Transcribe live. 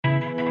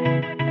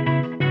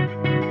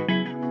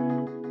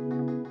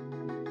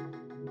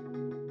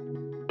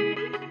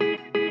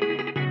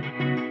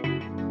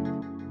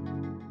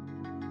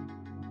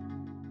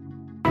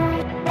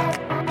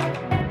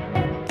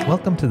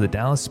Welcome to the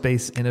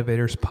Dallas-based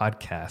Innovators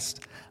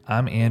Podcast.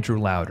 I'm Andrew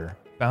Lauder,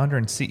 founder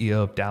and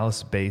CEO of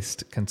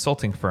Dallas-based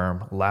consulting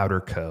firm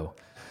Lauder Co.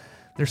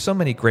 There's so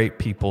many great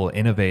people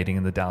innovating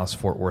in the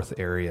Dallas-Fort Worth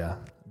area.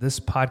 This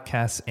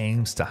podcast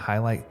aims to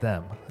highlight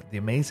them, the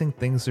amazing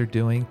things they're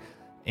doing,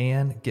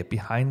 and get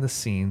behind the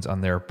scenes on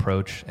their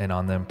approach and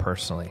on them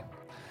personally.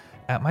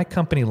 At my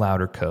company,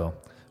 Lauder Co.,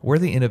 we're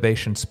the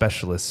innovation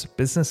specialists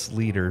business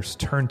leaders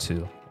turn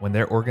to when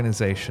their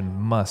organization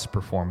must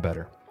perform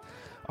better.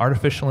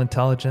 Artificial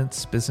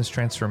intelligence, business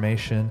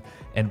transformation,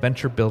 and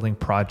venture building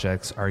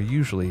projects are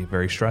usually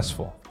very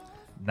stressful.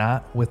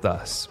 Not with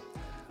us.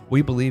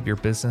 We believe your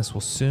business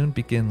will soon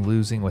begin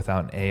losing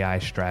without an AI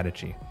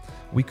strategy.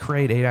 We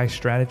create AI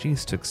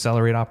strategies to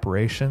accelerate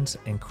operations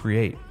and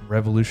create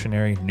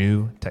revolutionary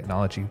new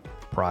technology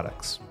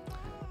products.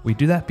 We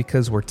do that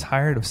because we're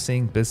tired of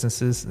seeing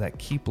businesses that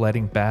keep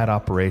letting bad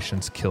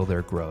operations kill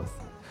their growth.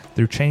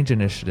 Through change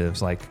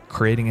initiatives like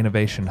creating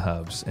innovation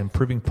hubs,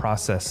 improving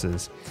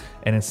processes,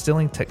 and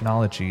instilling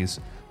technologies,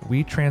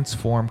 we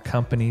transform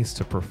companies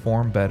to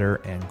perform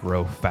better and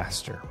grow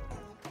faster.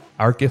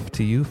 Our gift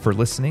to you for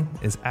listening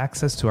is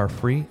access to our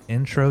free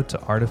Intro to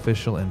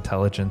Artificial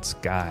Intelligence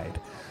guide.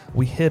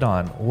 We hit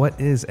on what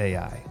is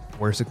AI,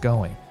 where's it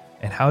going,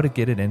 and how to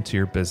get it into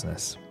your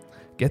business.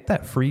 Get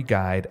that free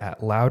guide at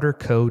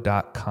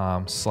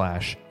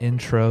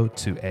lauderco.com/intro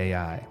to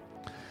AI.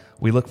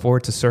 We look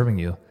forward to serving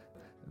you.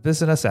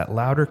 Visit us at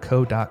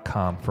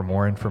lauderco.com for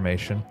more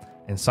information,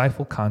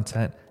 insightful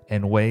content,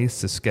 and ways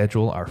to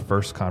schedule our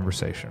first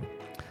conversation.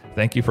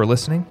 Thank you for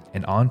listening,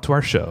 and on to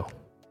our show.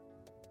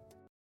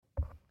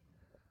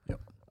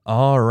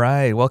 All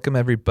right. Welcome,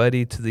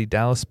 everybody, to the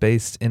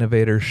Dallas-based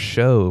Innovators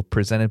Show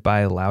presented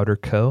by Lauder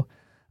Co.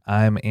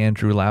 I'm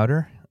Andrew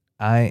Lauder.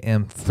 I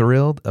am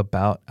thrilled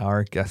about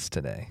our guest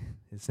today.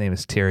 His name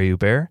is Thierry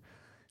Hubert.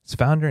 He's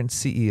founder and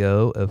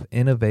CEO of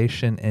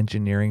innovation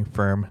engineering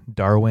firm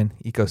Darwin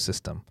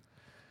Ecosystem.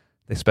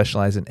 They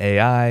specialize in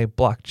AI,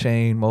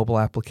 blockchain, mobile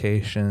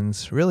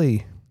applications,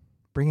 really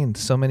bringing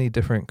so many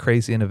different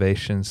crazy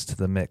innovations to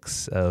the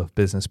mix of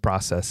business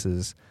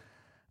processes.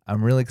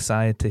 I'm really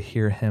excited to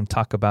hear him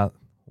talk about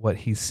what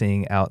he's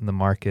seeing out in the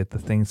market, the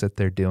things that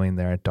they're doing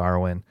there at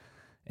Darwin,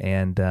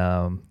 and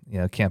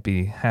can't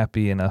be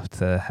happy enough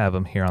to have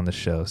him here on the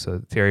show.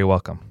 So, Thierry,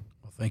 welcome.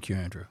 Well, thank you,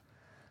 Andrew.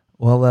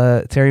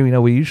 Well, Thierry,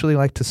 we usually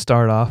like to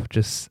start off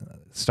just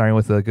starting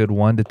with a good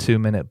 1 to 2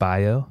 minute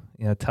bio.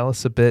 Tell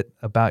us a bit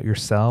about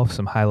yourself,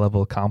 some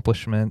high-level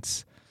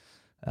accomplishments.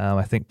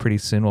 I think pretty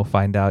soon we'll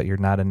find out you're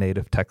not a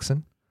native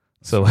Texan.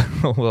 So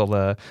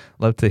we'll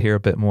love to hear a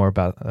bit more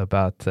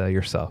about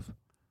yourself.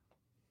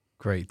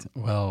 Great.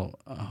 Well,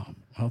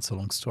 it's a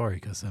long story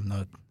because I'm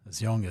not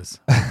as young as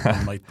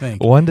one might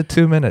think. 1 to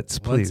 2 minutes,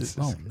 please.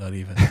 Not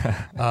even.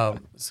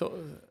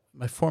 So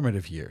my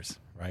formative years,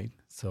 right?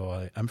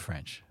 So I'm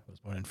French. I was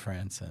born in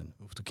France and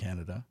moved to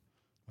Canada,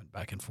 went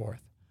back and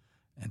forth,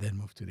 and then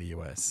moved to the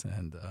U.S.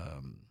 And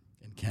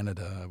in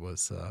Canada, I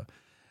was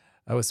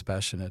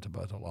passionate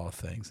about a lot of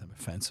things. I'm a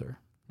fencer.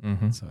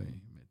 Mm-hmm. So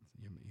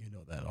you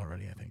know that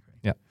already, I think, right?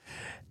 Yeah.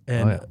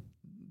 And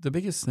the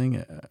biggest thing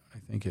I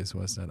think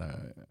was that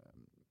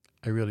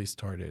I really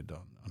started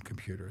on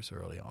computers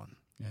early on,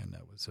 and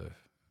I was a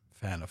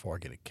fan of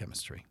organic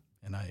chemistry,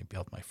 and I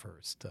built my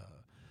first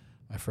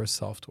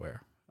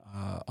software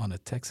on a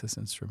Texas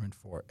Instrument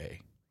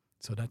 4A.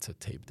 So that's a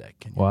tape deck.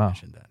 Can you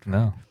imagine that?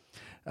 Right?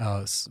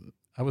 No.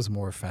 I was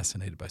more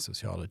fascinated by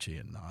sociology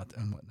and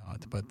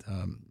whatnot, but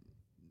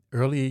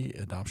early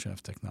adoption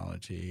of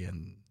technology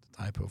and the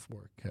type of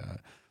work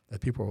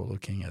that people were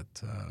looking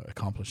at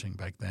accomplishing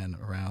back then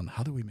around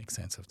how do we make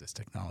sense of this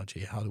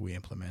technology? How do we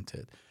implement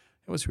it?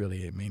 It was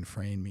really a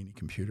mainframe, mini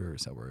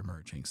computers that were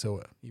emerging.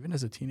 So even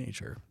as a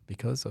teenager,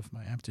 because of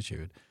my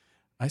aptitude,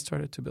 I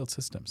started to build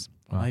systems,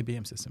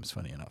 IBM systems,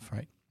 funny enough,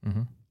 right?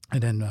 Mm-hmm.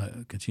 And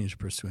then continued to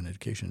pursue an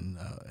education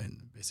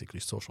in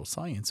basically social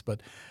science.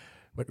 But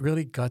what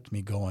really got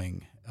me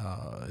going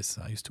is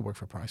I used to work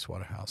for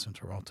Pricewaterhouse in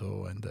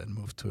Toronto and then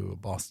moved to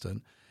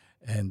Boston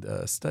and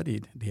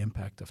studied the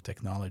impact of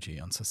technology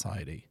on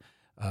society,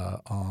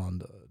 on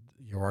the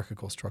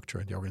hierarchical structure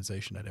and the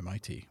organization at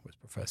MIT with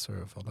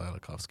Professor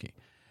Valdalakovsky.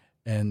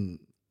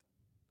 And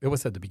it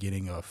was at the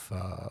beginning of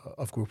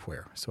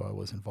groupware. So I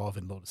was involved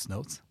in Lotus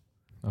Notes.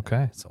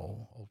 Okay. It's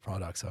all old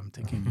products. I'm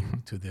taking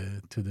you to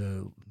the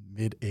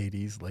mid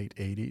 80s, late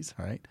 80s,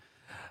 right?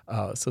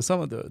 So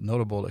some of the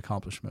notable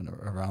accomplishment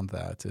around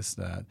that is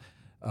that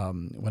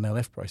when I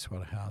left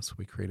Pricewaterhouse,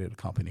 we created a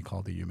company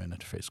called the Human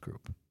Interface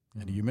Group.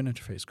 And the Human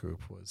Interface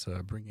Group was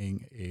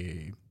bringing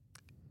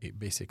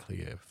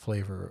basically a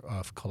flavor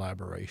of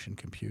collaboration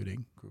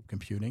computing, group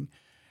computing,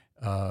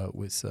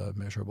 with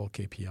measurable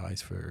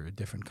KPIs for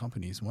different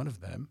companies. One of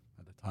them,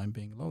 at the time,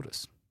 being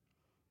Lotus.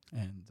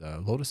 And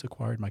Lotus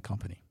acquired my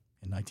company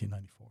in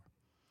 1994.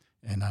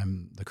 And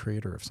I'm the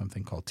creator of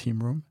something called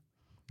Team Room,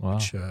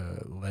 which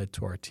led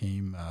to our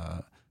team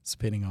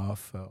spinning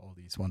off all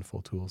these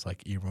wonderful tools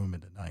like eRoom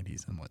in the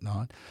 90s and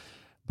whatnot.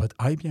 But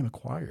IBM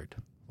acquired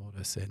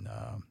Lotus in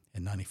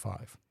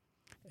 95.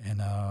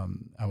 And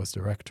I was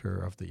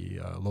director of the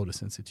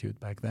Lotus Institute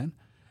back then,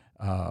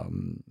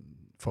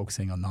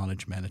 focusing on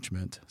knowledge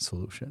management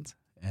solutions.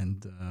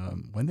 And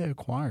when they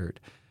acquired,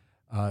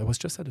 it was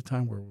just at a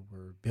time where we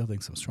were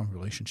building some strong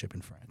relationship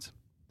in France.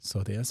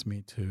 So they asked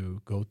me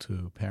to go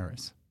to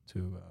Paris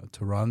to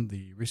run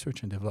the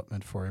research and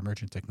development for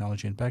emerging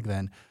technology. And back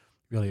then,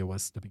 really, it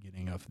was the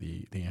beginning of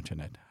the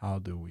internet. How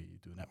do we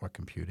do network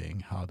computing?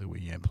 How do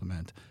we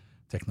implement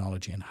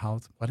technology? And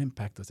what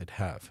impact does it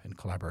have in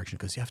collaboration?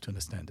 Because you have to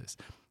understand this.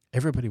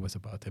 Everybody was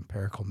about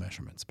empirical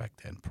measurements back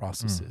then,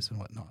 processes and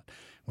whatnot.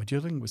 When you're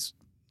dealing with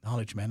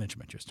knowledge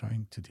management, you're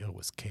starting to deal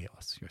with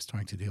chaos. You're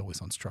starting to deal with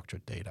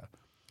unstructured data.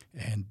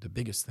 And the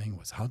biggest thing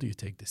was, how do you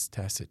take this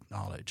tacit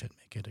knowledge and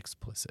make it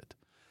explicit?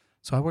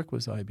 So I worked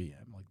with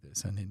IBM like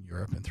this, and in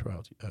Europe and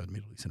throughout the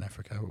Middle East and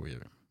Africa, we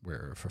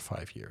were for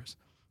 5 years.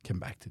 Came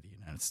back to the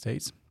United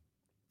States.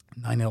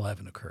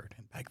 9/11 occurred,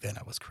 and back then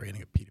I was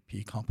creating a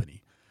P2P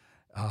company.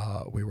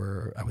 I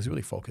was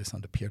really focused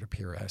on the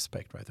peer-to-peer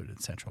aspect rather than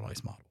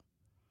centralized model.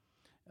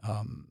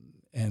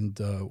 And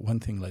one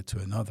thing led to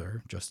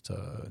another, just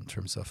in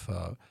terms of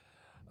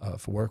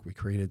for work, we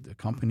created the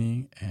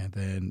company, and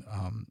then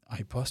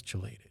I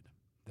postulated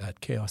that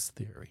chaos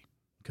theory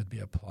could be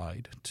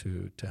applied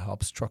to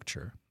help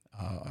structure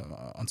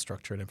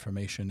unstructured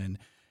information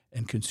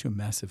and consume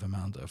massive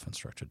amount of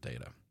unstructured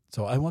data.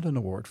 So I won an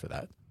award for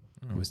that.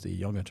 It was the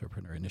Young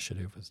Entrepreneur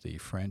Initiative. It was the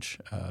French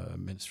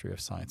Ministry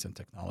of Science and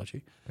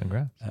Technology.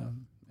 Congrats.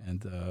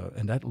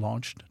 And that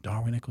launched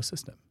Darwin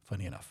ecosystem,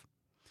 funny enough.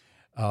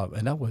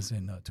 And that was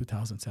in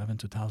 2007,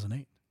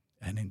 2008.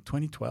 And in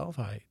 2012,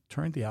 I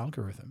turned the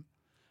algorithm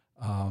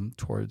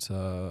towards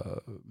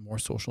more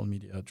social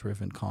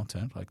media-driven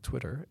content like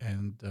Twitter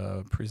and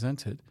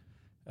presented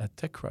at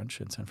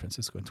TechCrunch in San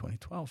Francisco in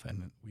 2012.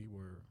 And we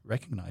were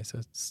recognized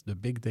as the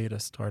big data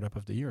startup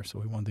of the year. So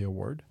we won the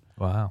award.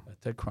 Wow. At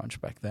TechCrunch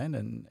back then.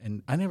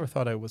 And I never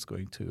thought I was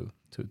going to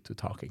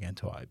talk again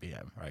to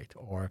IBM, right?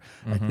 Or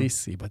at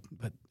least see. But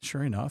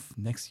sure enough,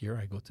 next year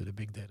I go to the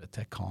Big Data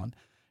TechCon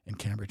in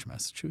Cambridge,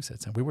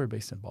 Massachusetts. And we were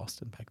based in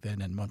Boston back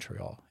then and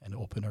Montreal, and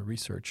opened a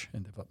research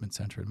and development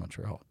center in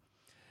Montreal.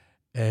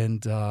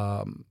 And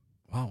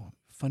wow,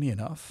 funny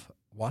enough,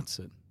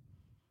 Watson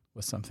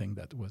was something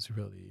that was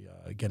really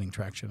getting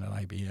traction at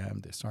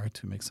IBM. They started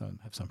to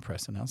have some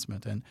press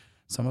announcement. And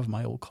some of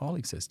my old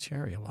colleagues says,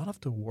 Thierry, a lot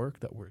of the work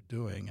that we're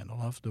doing and a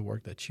lot of the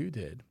work that you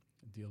did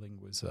dealing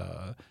with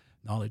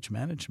knowledge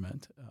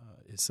management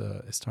is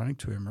starting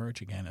to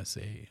emerge again as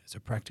a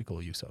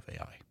practical use of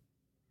AI.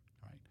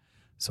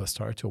 So I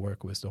started to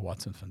work with the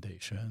Watson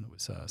Foundation,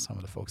 with some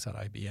of the folks at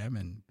IBM,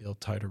 and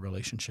build tighter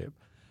relationship.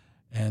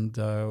 And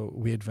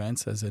we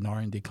advanced as an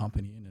R&D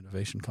company, an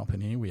innovation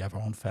company. We have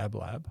our own fab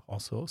lab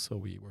also. So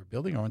we were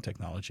building our own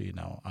technology.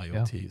 Now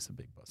IoT is a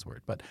big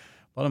buzzword. But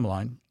bottom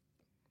line,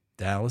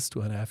 Dallas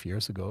 2.5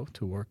 years ago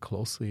to work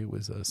closely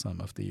with some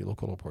of the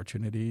local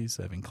opportunities.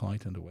 Having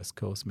client on the West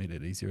Coast made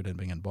it easier than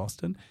being in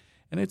Boston.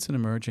 And it's an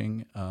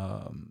emerging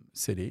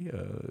city.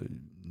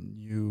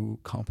 New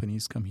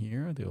companies come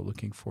here. They're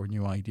looking for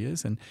new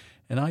ideas. And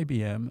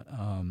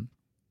IBM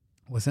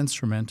was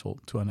instrumental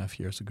 2.5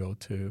 years ago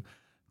to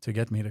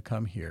get me to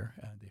come here.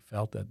 They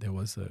felt that there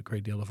was a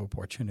great deal of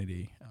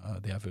opportunity.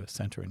 They have a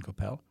center in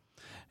Coppell.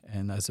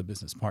 And as a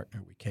business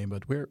partner, we came.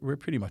 But we're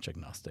pretty much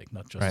agnostic,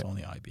 not just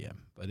only IBM.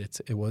 But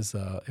it was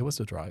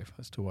a drive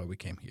as to why we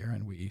came here.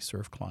 And we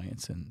serve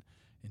clients in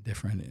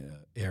different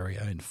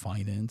area in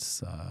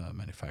finance,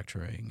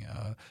 manufacturing,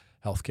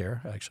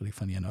 healthcare. Actually,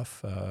 funny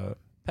enough,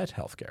 pet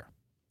healthcare.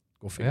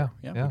 Go figure.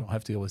 Yeah, we don't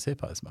have to deal with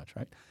HIPAA as much,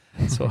 right?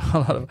 So a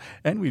lot of,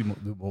 and we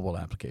do mobile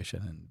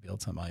application and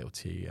build some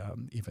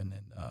IoT, even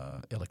in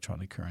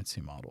electronic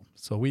currency model.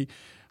 So we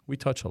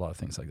touch a lot of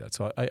things like that.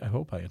 So I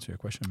hope I answered your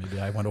question. Maybe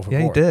I went overboard.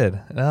 Yeah, you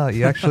did. No,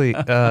 you actually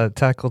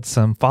tackled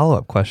some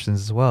follow-up questions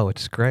as well,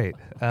 which is great.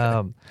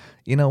 Okay.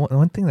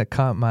 One thing that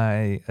caught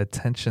my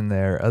attention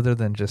there, other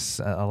than just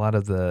a lot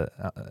of the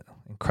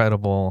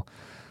incredible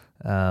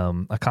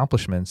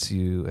accomplishments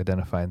you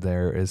identified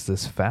there, is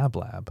this Fab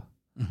Lab.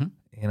 Mm-hmm.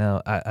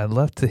 I'd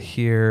love to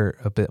hear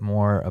a bit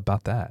more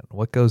about that.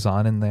 What goes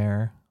on in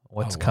there?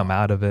 What's come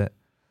out of it?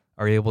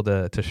 Are you able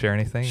to share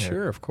anything?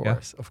 Sure, of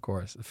course, of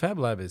course. The Fab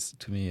Lab is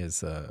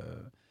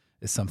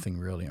something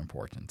really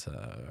important.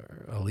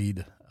 A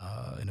lead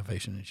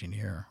innovation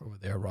engineer over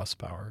there, Ross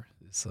Power,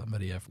 is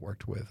somebody I've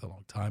worked with a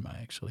long time.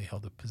 I actually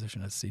held a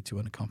position as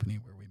C2 in a company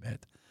where we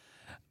met.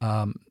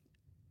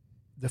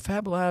 The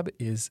Fab Lab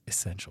is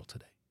essential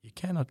today. You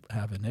cannot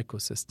have an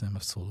ecosystem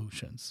of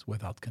solutions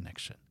without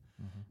connection.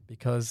 Mm-hmm.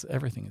 Because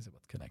everything is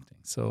about connecting.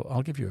 So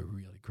I'll give you a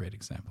really great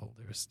example.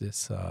 There's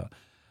this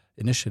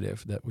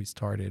initiative that we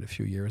started a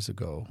few years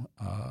ago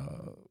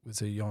with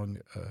a young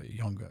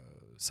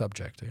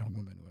subject, a young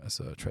woman who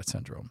has Tourette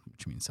syndrome,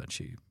 which means that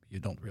you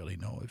don't really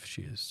know if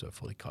she is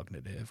fully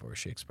cognitive or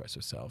she expresses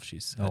herself.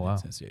 She's had it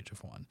since the age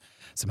of 1.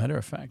 As a matter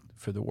of fact,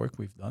 for the work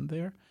we've done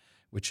there,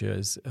 which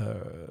is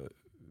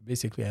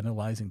basically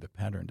analyzing the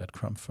pattern that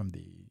comes from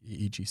the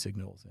EEG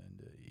signals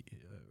and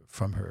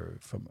from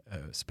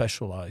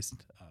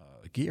specialized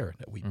gear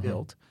that we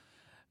built,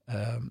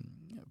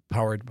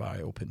 powered by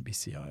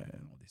OpenBCI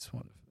and all these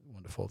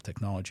wonderful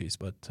technologies,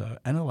 but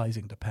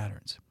analyzing the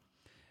patterns.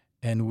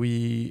 And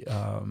we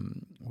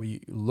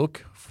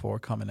look for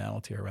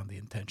commonality around the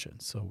intention.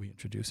 So we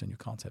introduce a new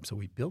concept. So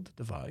we build the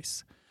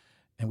device,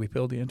 and we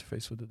build the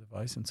interface with the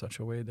device in such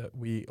a way that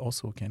we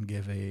also can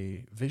give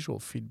a visual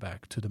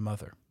feedback to the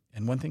mother.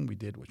 And one thing we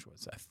did, which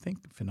was, I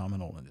think,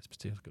 phenomenal in this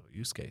particular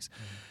use case,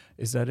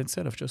 is that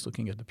instead of just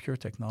looking at the pure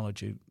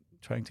technology,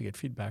 trying to get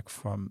feedback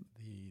from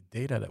the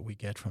data that we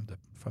get from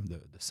the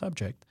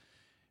subject,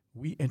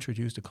 we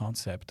introduced the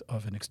concept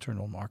of an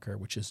external marker,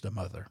 which is the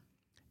mother,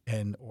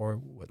 or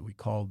what we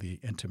call the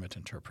intimate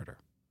interpreter.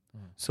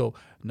 So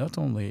not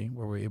only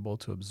were we able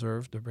to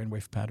observe the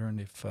brainwave pattern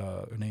if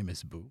her name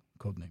is Boo,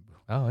 codename Boo.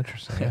 Oh,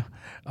 interesting.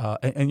 Yeah.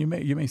 And you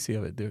may see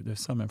of it. There's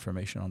some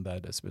information on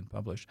that that's been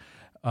published.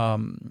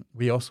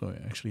 We also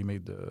actually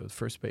made the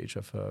first page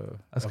of.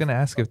 I was going to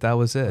ask if that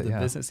was it. The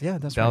business. Yeah,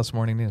 that's Dallas right.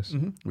 Morning News.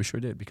 Mm-hmm. We sure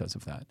did because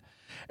of that.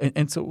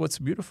 And so what's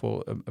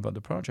beautiful about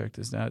the project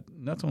is that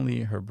not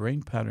only her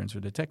brain patterns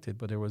were detected,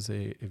 but there was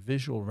a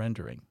visual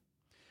rendering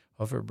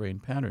of her brain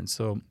patterns.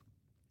 So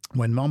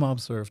when Mama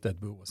observed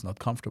that Boo was not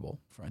comfortable,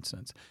 for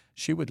instance,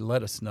 she would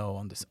let us know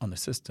on the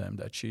system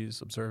that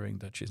she's observing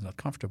that she's not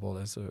comfortable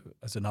as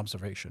an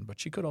observation. But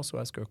she could also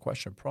ask her a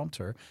question, prompt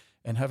her,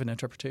 and have an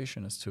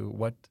interpretation as to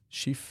what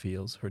she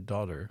feels her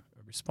daughter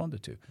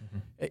responded to.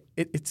 Mm-hmm.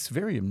 It's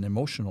very an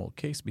emotional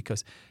case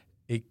because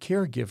a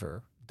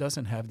caregiver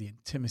doesn't have the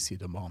intimacy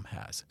the mom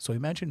has. So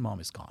imagine mom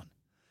is gone,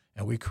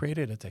 and we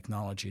created a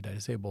technology that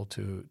is able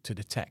to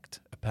detect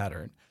a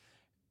pattern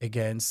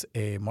against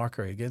a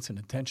marker, against an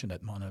intention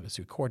that Mona has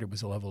recorded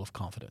with a level of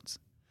confidence.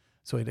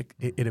 So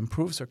it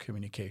improves our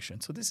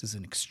communication. So this is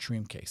an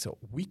extreme case. So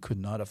we could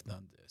not have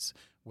done this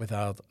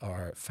without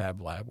our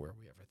fab lab where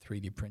we have a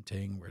 3D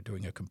printing, we're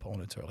doing a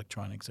component or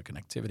electronics or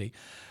connectivity.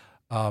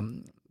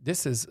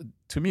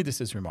 To me, this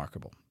is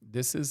remarkable.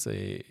 This is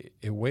a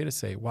way to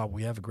say, wow,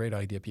 we have a great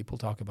idea. People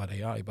talk about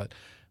AI, but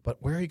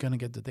where are you going to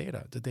get the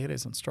data? The data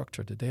is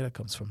unstructured. The data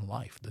comes from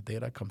life. The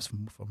data comes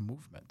from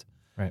movement.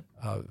 Right.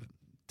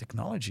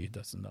 Technology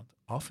does not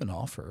often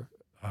offer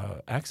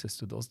access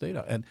to those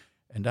data.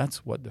 And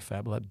that's what the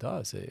Fab Lab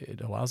does.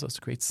 It allows us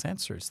to create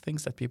sensors,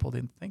 things that people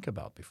didn't think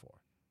about before.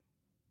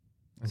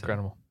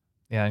 Incredible.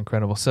 Yeah,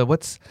 incredible. So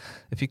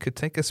if you could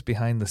take us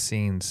behind the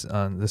scenes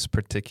on this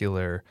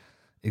particular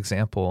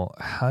example,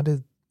 how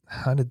did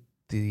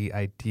the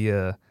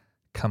idea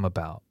come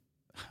about?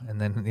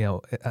 And then,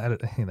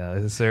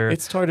 is there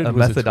a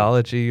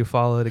methodology you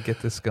follow to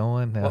get this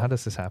going? How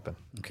does this happen?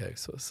 Okay,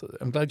 so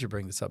I'm glad you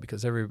bring this up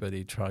because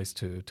everybody tries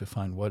to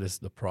find what is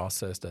the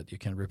process that you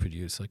can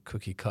reproduce, like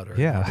cookie cutter.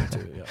 Yeah,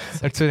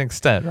 to an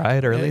extent,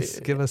 right? Or at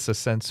least give us a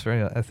sense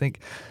for, I think,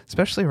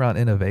 especially around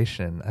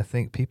innovation, I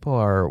think people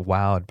are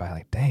wowed by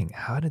like, dang,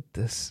 how'd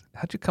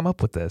you come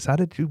up with this? How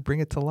did you bring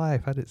it to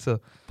life?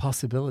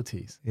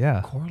 Possibilities.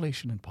 Yeah.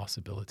 Correlation and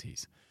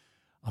possibilities.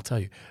 I'll tell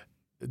you,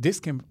 this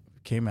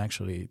came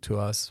actually to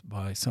us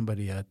by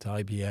somebody at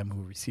IBM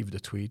who received a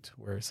tweet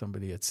where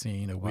somebody had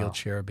seen a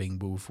wheelchair being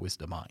moved with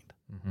the mind.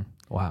 Mm-hmm.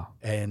 Wow.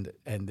 And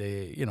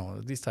they,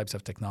 these types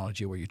of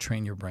technology where you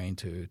train your brain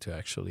to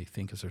actually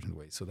think a certain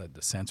way so that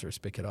the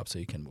sensors pick it up so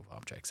you can move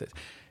objects.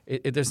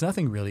 There's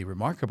nothing really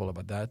remarkable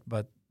about that,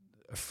 but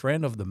a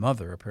friend of the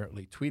mother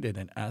apparently tweeted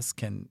and asked,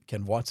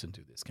 can Watson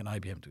do this? Can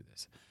IBM do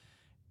this?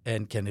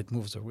 And can it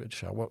move the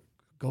wheelchair? Well,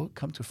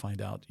 come to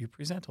find out, you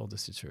present all the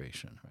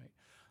situation, right?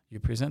 You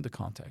present the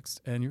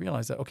context, and you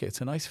realize that, okay, it's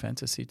a nice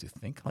fantasy to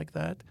think like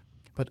that,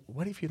 but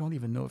what if you don't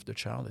even know if the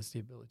child has the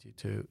ability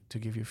to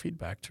give you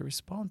feedback, to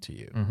respond to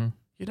you? Mm-hmm.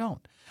 You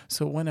don't.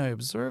 So when I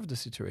observed the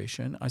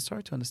situation, I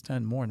started to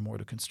understand more and more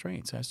the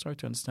constraints. I started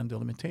to understand the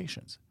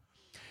limitations.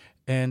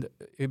 And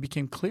it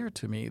became clear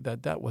to me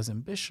that was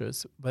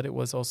ambitious, but it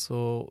was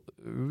also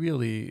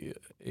really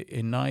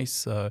a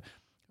nice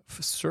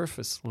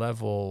surface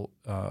level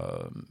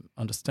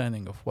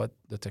understanding of what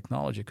the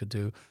technology could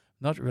do,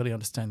 not really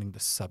understanding the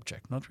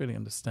subject, not really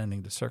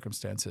understanding the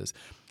circumstances.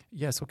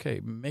 Yes, okay,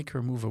 make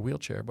her move a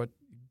wheelchair, but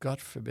God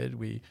forbid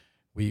we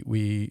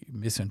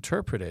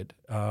misinterpreted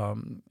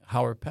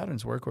how her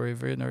patterns work or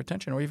even her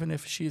attention, or even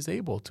if she is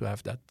able to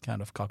have that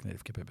kind of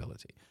cognitive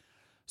capability.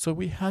 So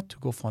we had to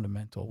go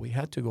fundamental.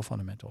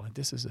 And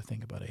this is the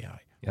thing about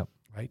AI,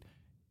 right?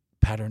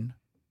 Pattern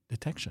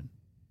detection.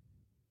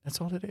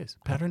 That's all it is,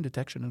 pattern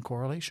detection and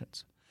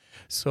correlations.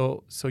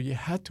 So you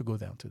had to go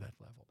down to that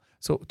level.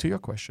 So to your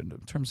question,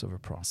 in terms of a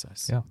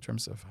process, in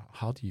terms of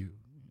how do you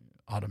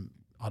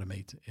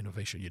automate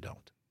innovation, you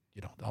don't.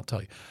 I'll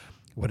tell you.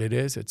 What it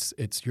is,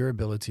 it's your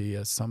ability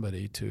as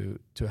somebody to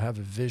have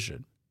a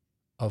vision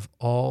of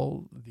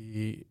all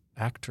the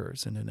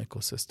actors in an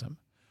ecosystem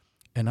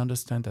and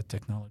understand that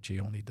technology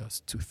only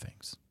does two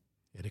things.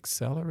 It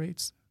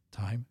accelerates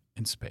time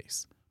and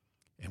space.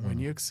 And when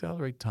you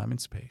accelerate time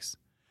and space,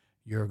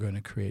 you're going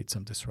to create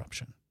some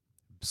disruption,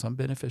 some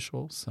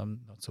beneficial,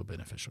 some not so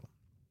beneficial.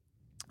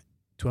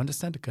 To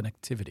understand the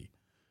connectivity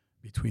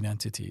between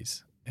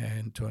entities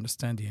and to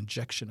understand the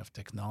injection of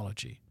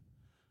technology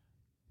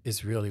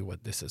is really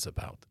what this is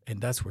about.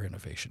 And that's where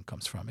innovation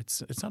comes from.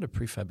 It's not a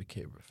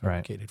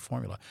fabricated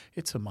formula.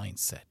 It's a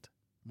mindset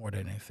more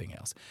than anything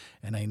else.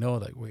 And I know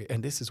that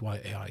and this is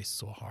why AI is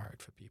so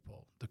hard for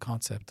people. The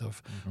concept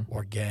of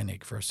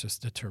organic versus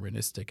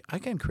deterministic. I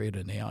can create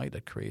an AI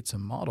that creates a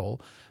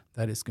model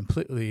that is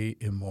completely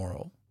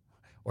immoral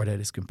or that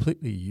is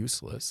completely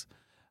useless,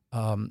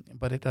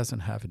 but it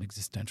doesn't have an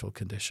existential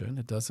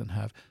condition.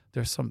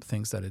 There's some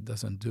things that it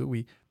doesn't do.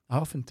 I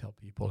often tell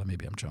people, and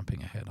maybe I'm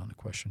jumping ahead on a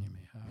question you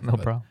may have.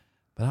 No problem.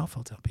 But I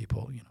often tell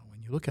people,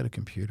 when you look at a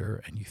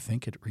computer and you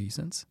think it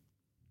reasons,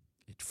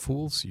 it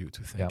fools you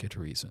to think it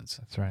reasons.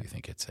 That's right. You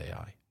think it's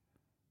AI.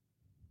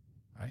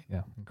 Right?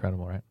 Yeah,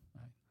 incredible, right?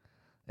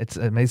 It's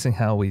amazing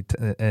how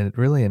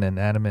really an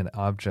inanimate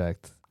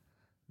object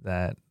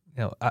that,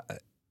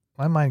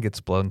 my mind gets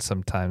blown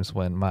sometimes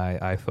when my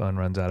iPhone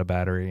runs out of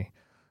battery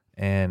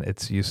and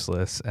it's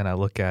useless, and I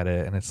look at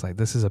it and it's like,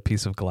 this is a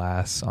piece of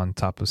glass on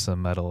top of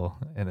some metal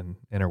and an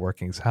inner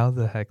workings. How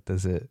the heck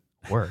does it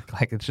work?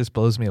 Like, it just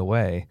blows me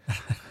away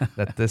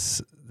that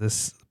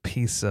this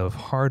piece of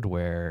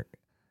hardware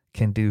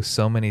can do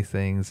so many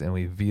things, and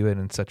we view it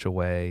in such a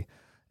way,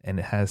 and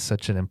it has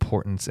such an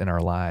importance in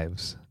our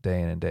lives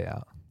day in and day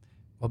out.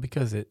 Well,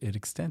 because it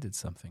extended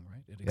something,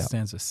 right? It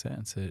extends a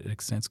sense. It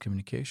extends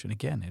communication.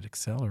 Again, it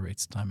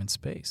accelerates time and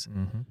space.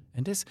 Mm-hmm.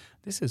 And this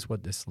is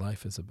what this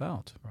life is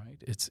about,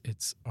 right?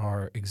 It's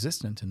our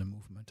existence in the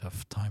movement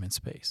of time and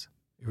space.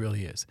 It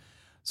really is.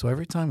 So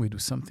every time we do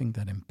something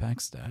that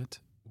impacts that,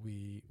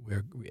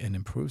 and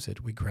improves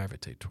it, we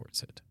gravitate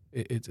towards it.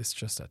 It's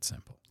just that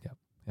simple. Yep.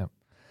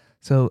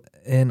 So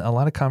in a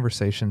lot of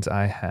conversations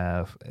I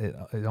have,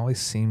 it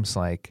always seems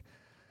like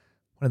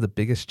one of the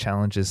biggest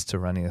challenges to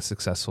running a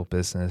successful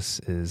business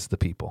is the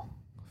people,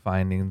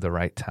 finding the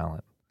right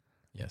talent.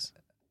 Yes.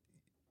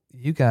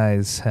 You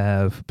guys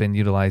have been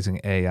utilizing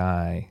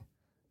AI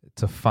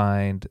to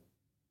find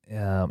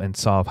and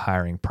solve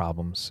hiring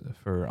problems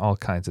for all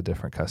kinds of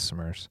different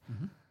customers.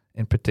 Mm-hmm.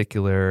 In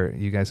particular,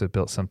 you guys have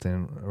built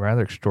something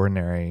rather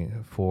extraordinary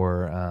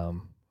for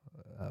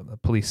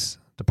police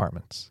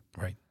departments.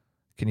 Right.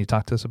 Can you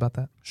talk to us about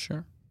that?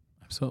 Sure.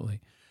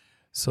 Absolutely.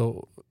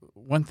 So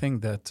one thing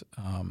that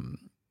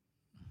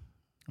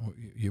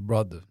you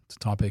brought the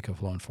topic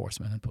of law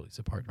enforcement and police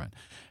department,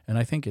 and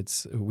I think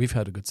we've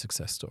had a good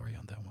success story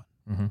on that one.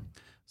 Mm-hmm.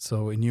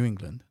 So in New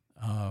England,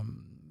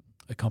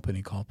 a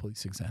company called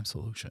Police Exam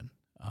Solution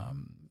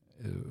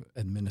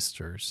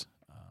administers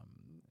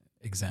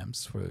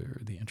exams for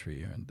the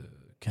entry and the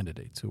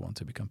candidates who want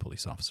to become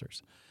police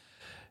officers.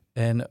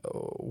 And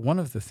one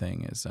of the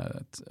things is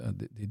that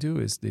they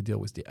deal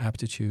with the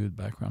aptitude,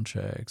 background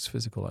checks,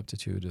 physical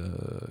aptitude,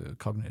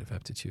 cognitive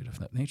aptitude of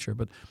that nature.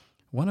 But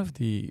one of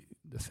the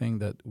thing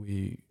that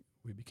we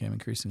became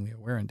increasingly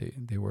aware, and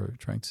they were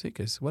trying to seek,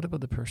 is what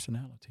about the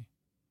personality?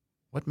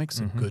 What makes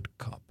a good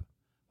cop?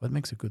 What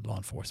makes a good law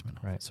enforcement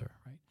officer?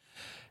 Right?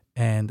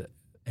 And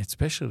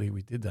especially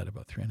we did that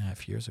about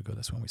 3.5 years ago.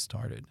 That's when we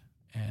started,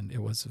 and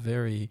it was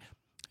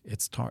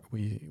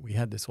we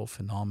had this whole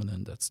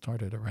phenomenon that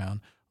started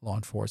around law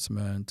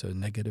enforcement,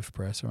 negative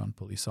press around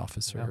police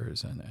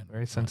officers, and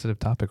very sensitive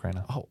topic right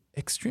now. Oh,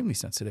 extremely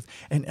sensitive.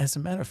 And as a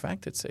matter of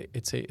fact, it's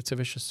a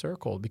vicious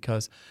circle,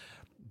 because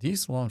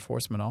these law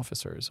enforcement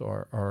officers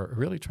are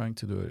really trying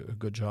to do a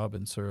good job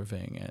in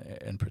serving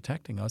and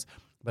protecting us,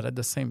 but at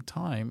the same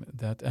time,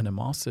 that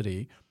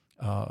animosity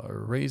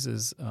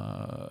raises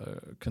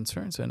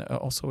concerns, and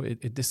also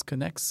it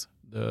disconnects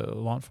the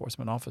law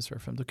enforcement officer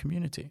from the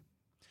community,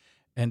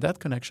 and that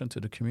connection to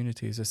the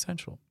community is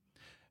essential.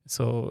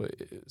 So,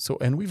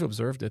 and we've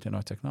observed it in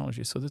our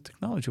technology. So the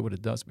technology, what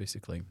it does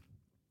basically,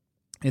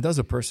 it does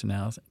a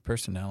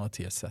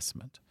personality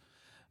assessment,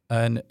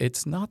 and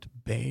it's not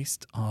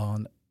based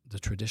on the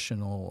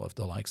traditional of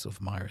the likes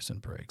of Myers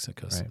and Briggs,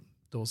 because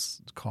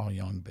those Carl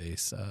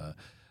Jung-based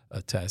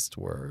tests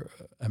were,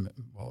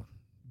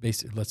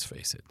 basically, let's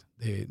face it,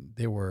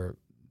 they were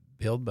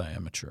built by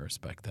amateurs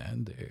back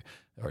then. They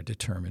are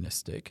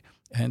deterministic,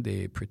 and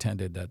they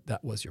pretended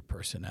that was your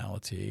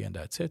personality and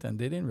that's it. And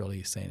they didn't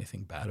really say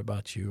anything bad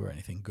about you or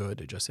anything good.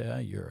 They just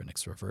say, you're an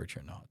extrovert,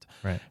 you're not.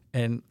 Right.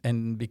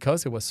 And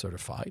because it was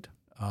certified,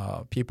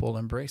 people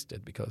embraced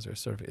it, because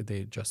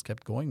they just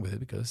kept going with it,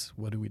 because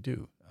what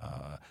do?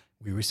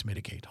 We risk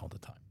mitigate all the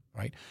time,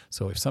 right?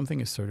 So if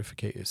something is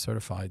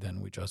certified,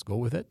 then we just go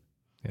with it.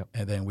 Yep.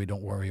 And then we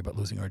don't worry about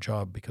losing our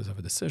job because of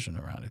a decision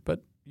around it.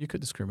 But you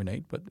could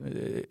discriminate, but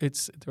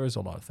there is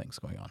a lot of things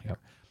going on here. Yep.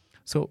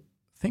 So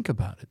think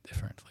about it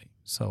differently.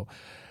 So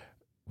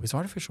with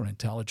artificial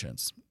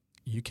intelligence,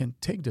 you can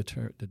take the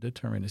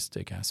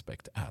deterministic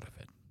aspect out of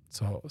it.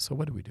 So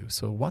what do we do?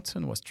 So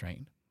Watson was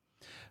trained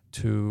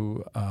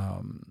to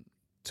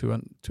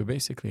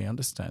basically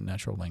understand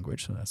natural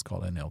language. So that's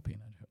called NLP,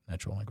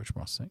 natural language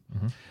processing.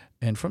 Mm-hmm.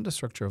 And from the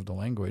structure of the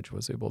language,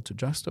 was able to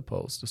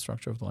juxtapose the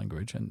structure of the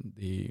language and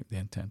the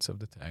intents of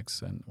the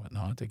text and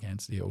whatnot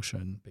against the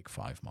Ocean Big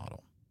Five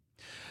model.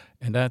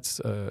 And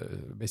that's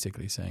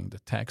basically saying the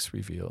text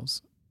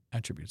reveals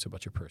attributes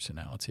about your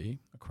personality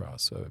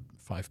across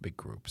 5 big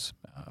groups.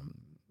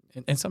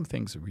 and some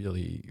things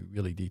really,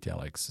 really detail,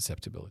 like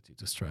susceptibility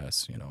to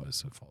stress,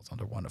 it falls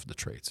under one of the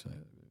traits,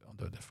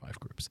 under the 5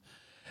 groups.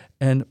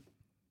 And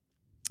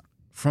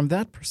from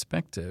that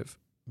perspective,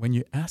 when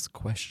you ask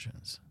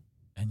questions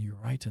and you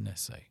write an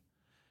essay,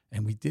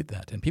 and we did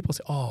that, and people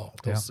say, oh,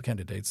 those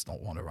candidates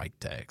don't want to write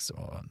text.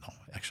 Or no,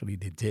 actually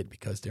they did,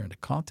 because they're in the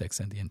context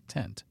and the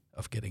intent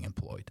of getting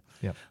employed.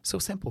 Yep. So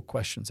simple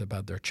questions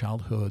about their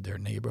childhood, their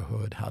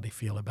neighborhood, how they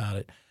feel about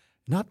it.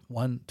 Not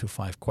 1 to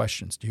 5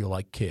 questions. Do you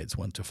like kids?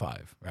 1 to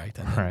 5, right?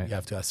 And then you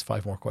have to ask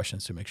 5 more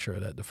questions to make sure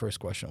that the first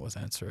question was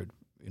answered,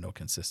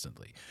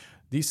 consistently.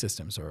 These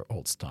systems are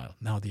old style.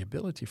 Now, the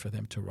ability for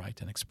them to write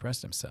and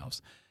express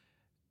themselves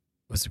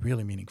was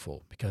really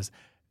meaningful, because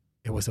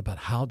it was about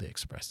how they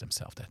expressed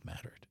themselves that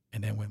mattered.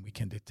 And then when we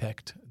can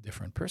detect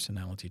different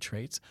personality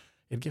traits,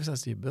 it gives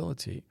us the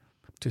ability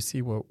to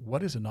see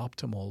what is an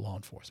optimal law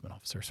enforcement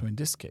officer. So in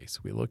this case,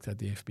 we looked at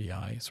the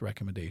FBI's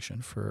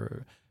recommendation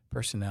for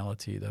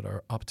personality that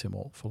are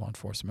optimal for law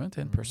enforcement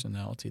and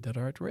personality that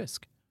are at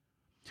risk.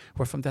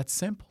 Well, from that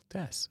simple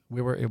test,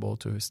 we were able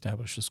to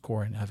establish a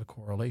score and have a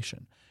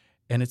correlation.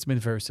 And it's been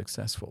very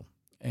successful.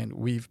 And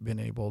we've been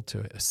able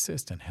to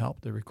assist and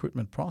help the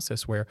recruitment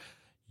process, where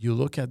you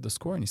look at the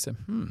score and you say,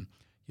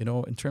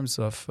 in terms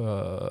of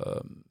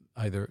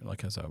either,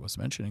 like as I was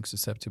mentioning,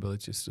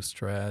 susceptibilities to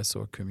stress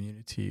or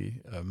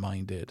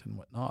community-minded and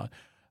whatnot,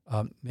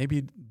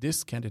 maybe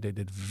this candidate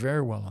did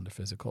very well on the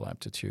physical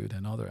aptitude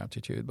and other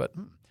aptitude, but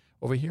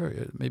over here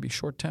it may be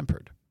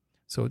short-tempered.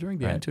 So during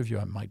the interview,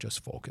 I might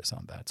just focus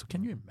on that. So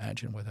can you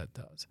imagine what that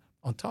does?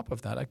 On top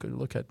of that, I could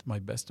look at my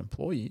best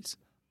employees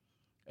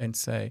and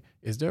say,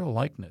 is there a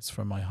likeness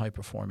from my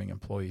high-performing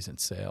employees in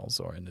sales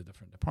or in a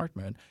different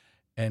department?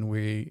 And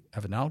we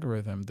have an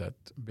algorithm that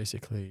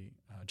basically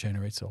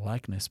generates a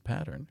likeness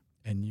pattern,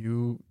 and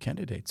new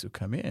candidates who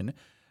come in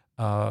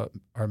are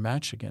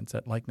matched against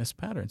that likeness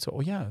pattern.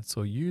 So,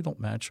 so you don't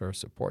match our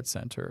support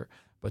center,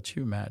 but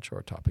you match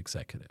our top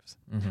executives.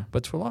 Mm-hmm.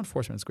 But for law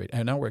enforcement, it's great.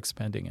 And now we're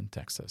expanding in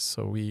Texas.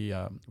 So we've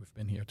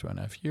been here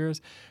 2.5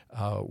 years.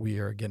 We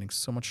are getting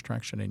so much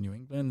traction in New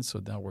England. So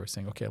now we're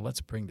saying, okay,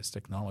 let's bring this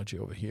technology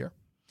over here.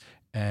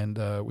 And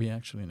we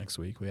actually, next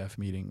week, we have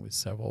a meeting with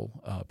several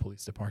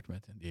police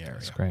departments in the area.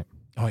 That's great.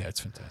 Oh, yeah, it's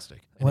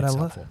fantastic. And what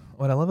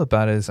I love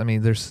about it is, I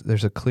mean,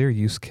 there's a clear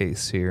use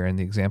case here in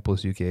the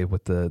examples you gave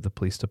with the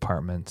police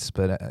departments.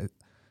 But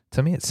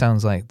to me, it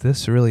sounds like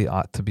this really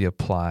ought to be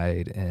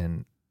applied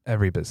in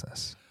every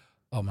business.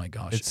 Oh, my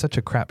gosh. It's such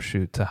a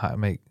crapshoot to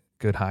make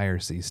good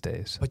hires these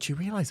days. But you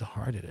realize how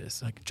hard it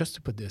is. Like, just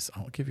to put this,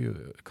 I'll give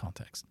you a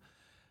context.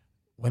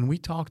 When we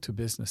talk to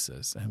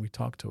businesses and we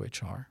talk to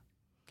HR,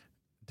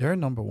 their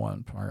number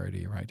one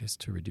priority, right, is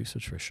to reduce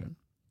attrition,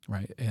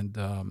 right, and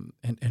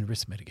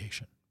risk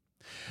mitigation.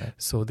 Right.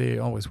 So they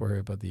always worry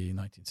about the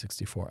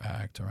 1964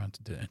 Act around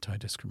the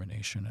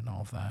anti-discrimination and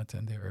all of that,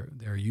 and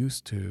they're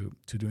used to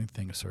doing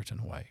things a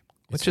certain way.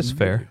 Which is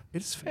fair.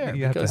 It's fair.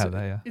 You have to have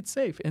that, yeah. It's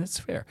safe and it's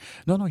fair.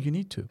 No, you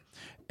need to.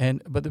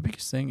 But the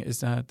biggest thing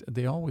is that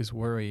they always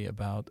worry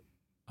about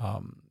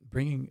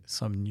bringing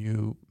some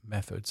new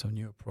method, some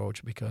new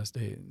approach, because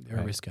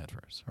they're risk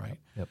adverse, right?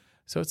 Yep.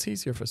 So it's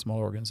easier for a small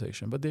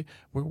organization, but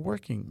we're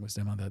working with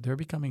them on that. They're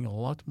becoming a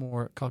lot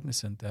more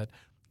cognizant that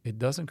it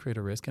doesn't create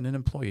a risk. And an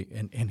employee,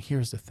 and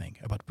here's the thing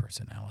about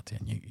personality,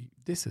 and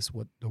this is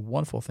what the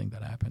wonderful thing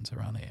that happens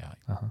around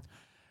AI. Uh-huh.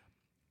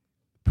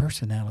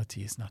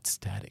 Personality is not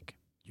static.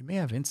 You may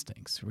have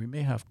instincts, we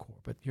may have core,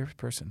 but your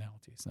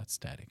personality is not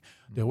static.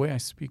 Mm-hmm. The way I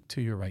speak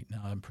to you right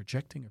now, I'm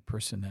projecting a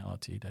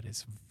personality that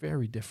is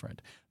very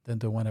different than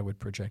the one I would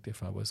project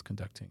if I was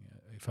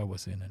if I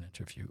was in an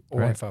interview,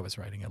 or if I was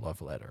writing a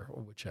love letter,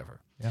 or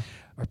whichever. Yeah.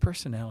 Our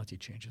personality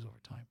changes over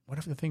time. One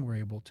of the things we're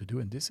able to do,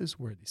 and this is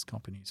where these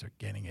companies are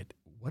getting it,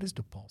 what is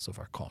the pulse of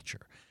our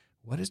culture?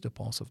 What is the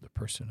pulse of the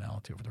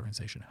personality of the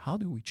organization? How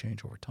do we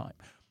change over time?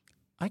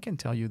 I can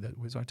tell you that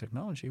with our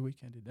technology, we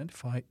can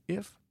identify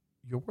if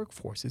your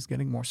workforce is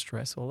getting more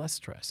stress or less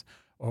stress,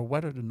 or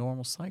what are the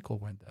normal cycle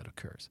when that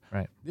occurs.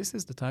 Right. This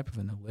is the type of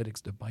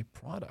analytics, the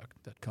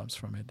byproduct that comes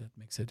from it, that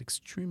makes it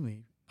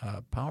extremely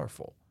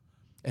powerful.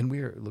 And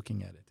we're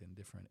looking at it in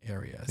different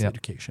areas,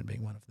 education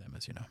being one of them,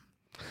 as you know.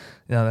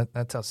 Yeah,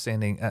 that's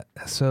outstanding.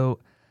 So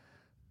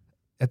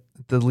at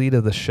the lead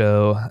of the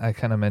show, I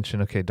kind of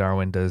mentioned, okay,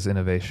 Darwin does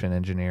innovation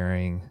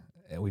engineering.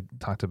 We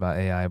talked about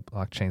AI,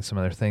 blockchain, some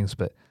other things,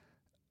 but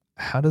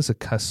how does a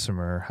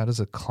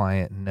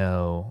client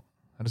know,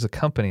 how does a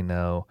company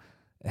know,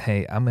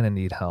 hey, I'm going to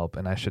need help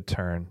and I should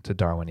turn to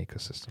Darwin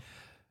Ecosystem?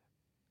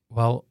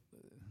 Well,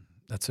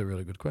 that's a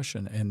really good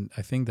question. And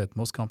I think that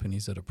most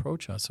companies that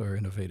approach us are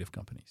innovative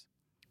companies.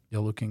 They're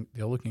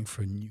looking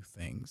for new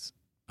things.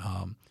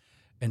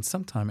 And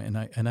sometimes,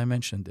 and I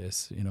mentioned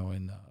this,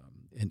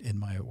 in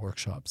my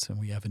workshops, and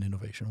we have an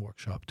innovation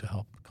workshop to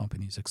help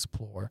companies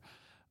explore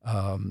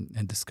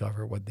and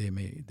discover what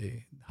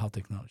how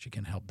technology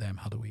can help them.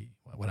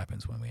 What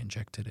happens when we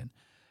inject it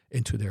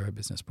into their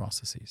business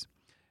processes.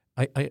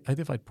 I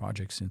divide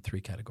projects in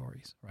 3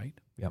 categories, right?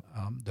 Yep.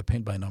 The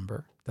paint by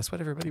number. That's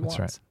what everybody wants.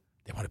 Right.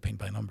 They want to paint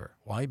by number.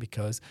 Why?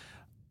 Because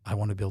I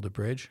want to build a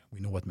bridge. We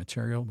know what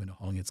material, we know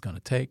how long it's going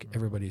to take.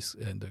 Everybody's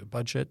in the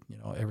budget,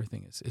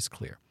 everything is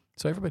clear.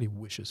 So everybody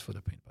wishes for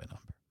the paint by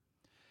number.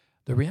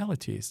 The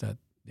reality is that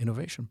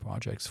innovation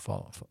projects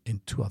fall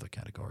in two other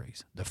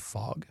categories. The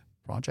fog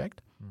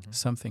project,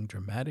 something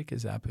dramatic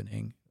is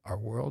happening, our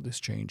world is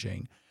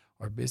changing,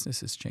 our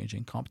business is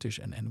changing,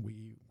 competition, and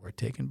we were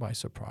taken by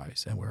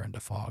surprise, and we're in the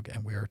fog,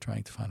 and we're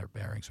trying to find our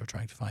bearings, we're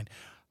trying to find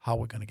how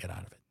we're going to get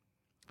out of it.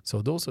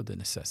 So those are the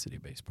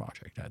necessity-based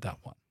projects, that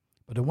one.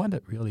 But the one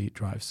that really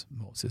drives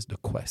most is the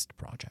Quest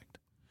project.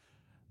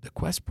 The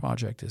Quest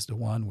project is the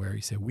one where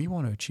you say, we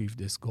want to achieve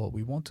this goal.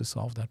 We want to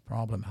solve that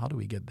problem. How do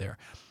we get there?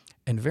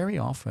 And very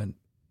often,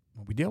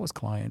 when we deal with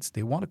clients,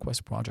 they want a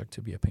Quest project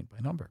to be a paint by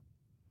number.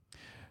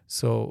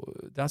 So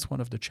that's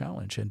one of the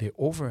challenge. And they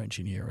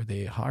over-engineer, or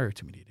they hire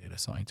too many data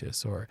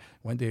scientists. Or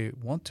when they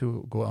want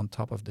to go on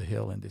top of the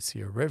hill and they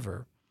see a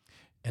river,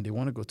 and they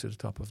want to go to the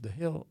top of the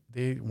hill,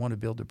 they want to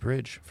build a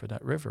bridge for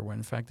that river, when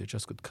in fact they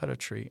just could cut a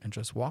tree and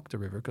just walk the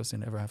river because they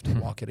never have to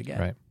walk it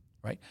again.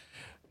 Right?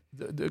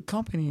 The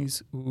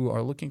companies who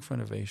are looking for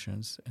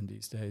innovations in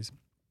these days,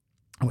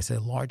 I would say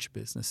large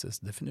businesses,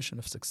 definition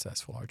of success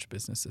for large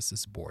businesses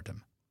is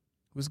boredom.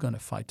 Who's going to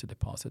fight to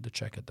deposit the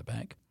check at the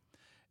bank?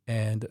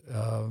 And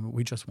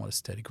we just want a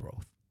steady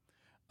growth.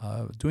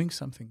 Doing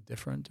something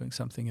different, doing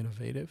something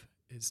innovative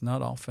is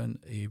not often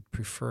a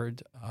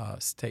preferred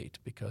state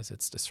because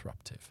it's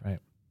disruptive.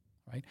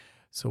 Right?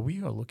 So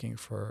we are looking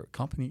for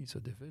companies or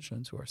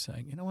divisions who are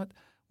saying, you know what,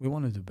 we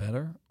want to do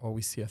better, or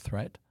we see a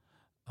threat,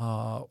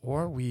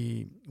 or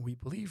we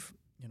believe,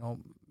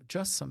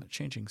 just some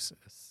changing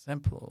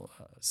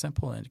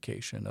simple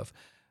indication of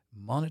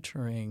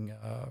monitoring,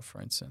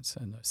 for instance,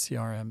 in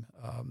CRM,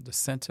 the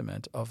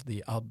sentiment of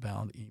the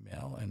outbound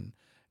email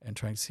and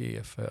trying to see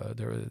if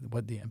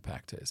what the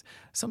impact is.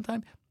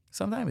 Sometimes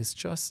it's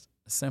just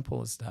as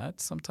simple as that.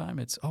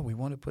 Sometimes it's, we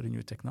want to put a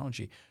new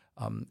technology.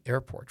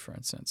 Airport, for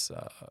instance,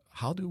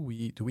 how do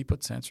we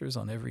put sensors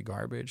on every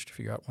garbage to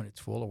figure out when it's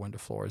full or when the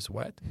floor is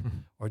wet?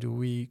 Or do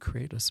we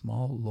create a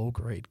small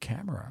low-grade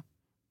camera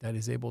that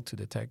is able to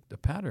detect the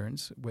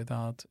patterns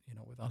without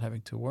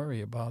having to worry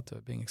about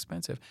being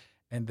expensive,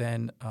 and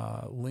then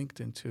linked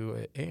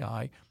into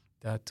AI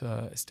that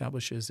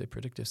establishes a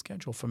predictive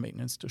schedule for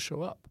maintenance to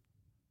show up?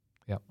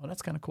 Yeah. Well,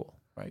 that's kind of cool,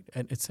 right?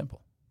 And it's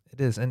simple. It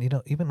is. And,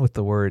 even with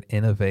the word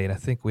innovate, I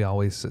think we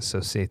always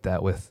associate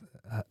that with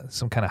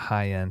some kind of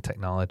high-end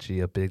technology,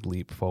 a big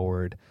leap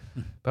forward.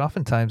 But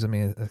oftentimes,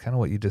 kind of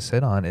what you just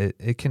hit on,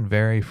 it can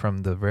vary from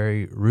the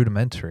very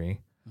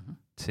rudimentary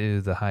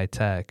to the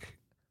high-tech.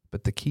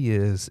 But the key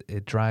is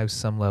it drives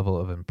some level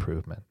of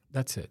improvement.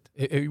 That's it.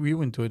 We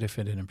wouldn't do it if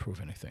it didn't improve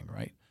anything,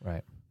 right?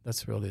 Right.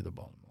 That's really the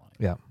bottom line.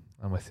 Yeah,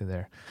 I'm with you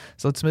there.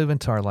 So let's move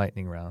into our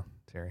lightning round,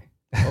 Thierry.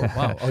 Oh,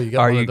 wow. Oh, you got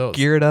Are one you of those.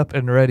 Geared up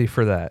and ready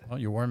for that? Well,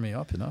 you warmed me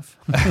up enough.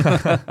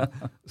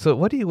 So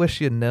what do you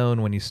wish you had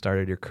known when you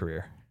started your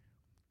career?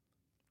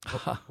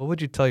 What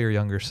would you tell your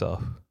younger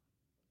self?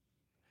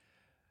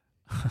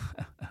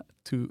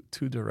 Two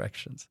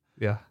directions.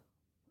 Yeah.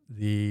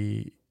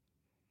 The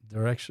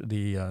direction,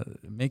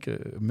 make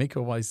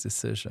a wise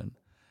decision.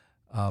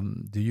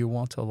 Do you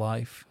want a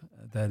life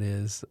that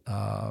is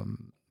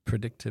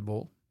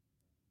predictable,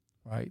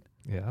 right?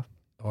 Yeah.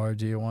 Or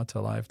do you want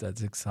a life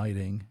that's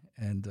exciting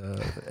and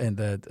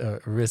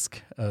that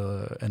risk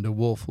and the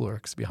wolf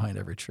lurks behind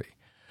every tree?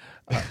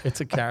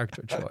 It's a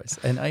character choice,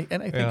 and I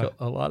think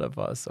a lot of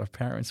us, our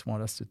parents,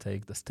 want us to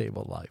take the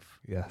stable life.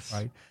 Yes.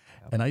 Right.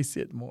 Yep. And I see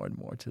it more and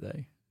more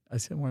today.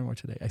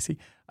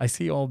 I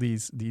see all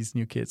these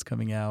new kids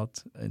coming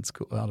out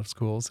of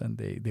schools, and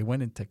they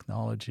went in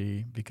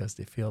technology because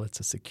they feel it's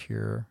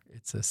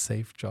it's a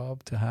safe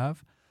job to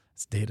have.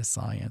 It's data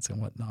science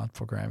and whatnot,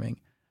 programming,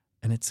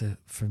 and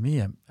for me,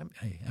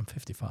 I'm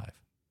 55,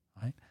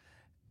 right?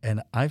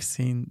 And I've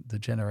seen the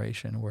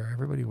generation where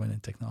everybody went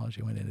in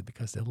technology, went in it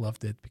because they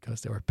loved it,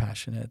 because they were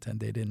passionate, and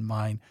they didn't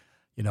mind,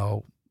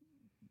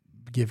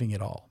 giving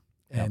it all.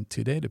 Yep. And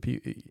today,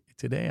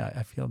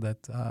 I feel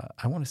that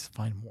I want to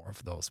find more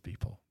of those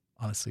people,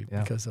 honestly,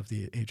 because of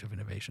the age of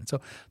innovation. So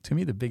to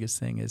me, the biggest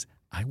thing is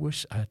I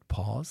wish I had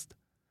paused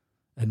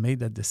and made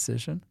that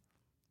decision.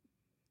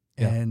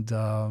 Yeah. And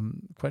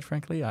quite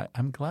frankly,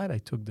 I'm glad I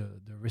took the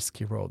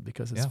risky road,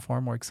 because it's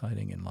far more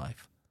exciting in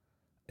life.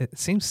 It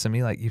seems to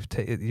me like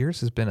yours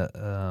has been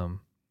a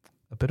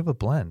bit of a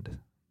blend.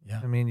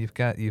 Yeah.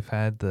 You've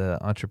had the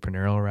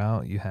entrepreneurial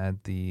route, you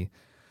had the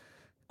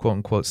quote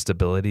unquote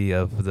stability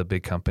of the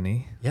big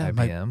company,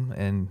 IBM,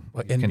 and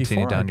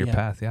continue down your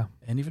path. Yeah.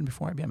 And even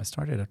before IBM, I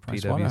started at Price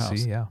PwC,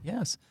 Waterhouse. Yeah.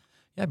 Yes.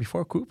 Yeah.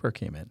 Before Cooper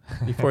came in,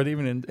 before they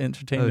even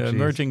entertained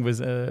merging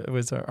with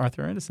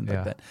Arthur Andersen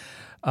back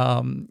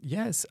then.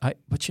 Yes.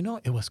 But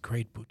it was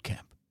great boot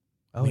camp.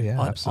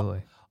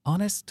 Absolutely.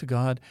 Honest to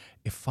God,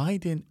 if I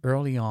didn't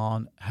early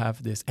on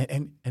have this,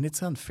 and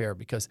it's unfair,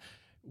 because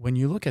when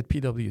you look at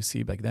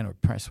PwC back then, or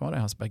Price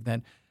Waterhouse back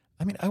then,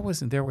 I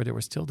wasn't there where they were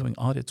still doing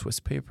audits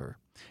with paper.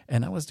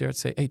 And I was there to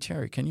say, hey,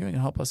 Thierry, can you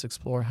help us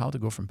explore how to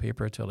go from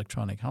paper to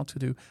electronic, how to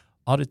do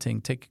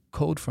auditing, take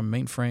code from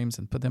mainframes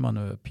and put them on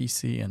a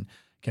PC and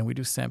Can we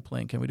do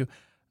sampling? Can we do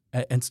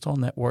install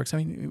networks? I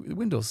mean,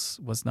 Windows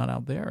was not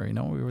out there.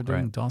 We were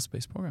doing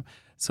DOS-based program.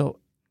 So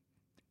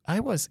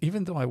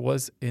even though I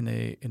was in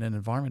an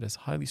environment that's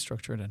highly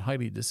structured and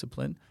highly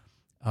disciplined,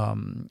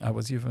 I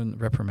was even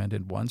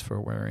reprimanded once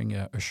for wearing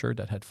a shirt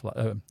that had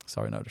a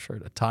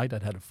tie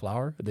that had a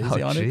flower, a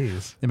daisy on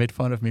it. They made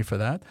fun of me for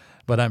that,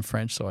 but I'm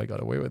French, so I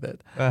got away with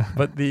it.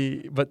 But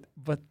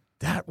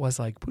that was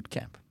like boot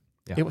camp.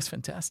 Yeah. It was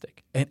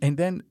fantastic. And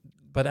then,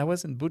 but I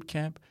was in boot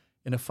camp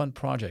in a fun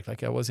project,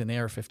 like I was in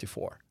Air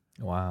 54.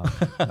 Wow,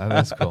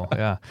 that is cool.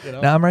 Yeah.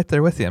 Now I'm right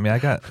there with you. I mean, I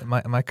got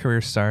my career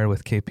started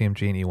with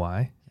KPMG and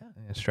EY,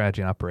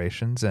 strategy and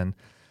operations, and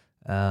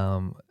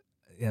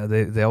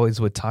they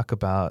always would talk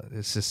about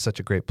it's just such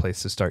a great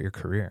place to start your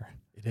career.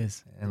 It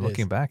is. And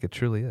looking back, it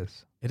truly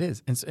is. It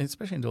is, and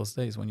especially in those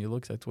days when you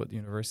looked at what the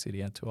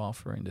university had to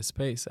offer in this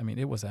space. I mean,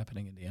 it was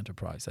happening in the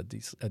enterprise at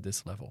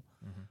this level.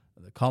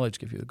 Mm-hmm. The college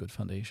gave you the good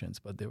foundations,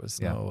 but there was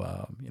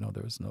no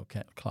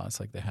class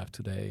like they have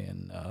today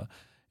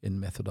in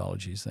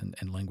methodologies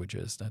and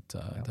languages that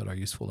are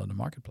useful in the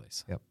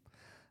marketplace. Yep.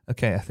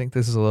 Okay, I think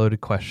this is a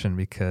loaded question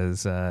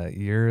because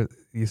you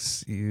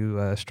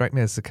strike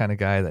me as the kind of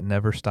guy that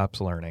never stops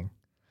learning.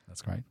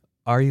 That's right.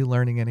 Are you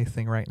learning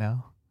anything right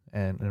now?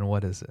 And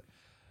what is it?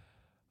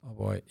 Oh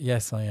boy,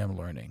 yes, I am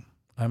learning.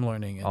 I'm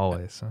learning.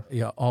 Always. Huh?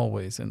 Yeah,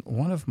 always. And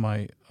one of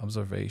my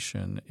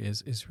observation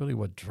is really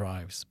what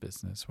drives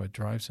business, what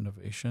drives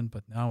innovation,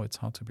 but now it's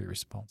how to be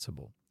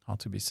responsible, how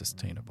to be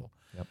sustainable.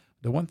 Yep.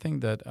 The one thing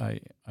that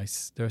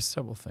there are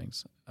several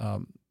things.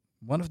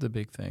 One of the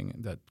big thing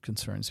that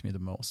concerns me the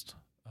most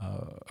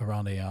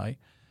around AI,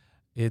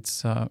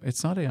 it's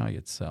not AI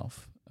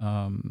itself.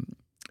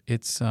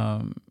 It's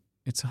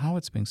how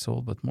it's being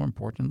sold, but more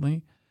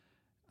importantly,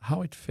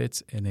 how it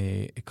fits in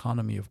a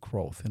economy of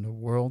growth in a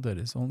world that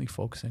is only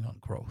focusing on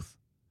growth.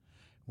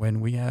 When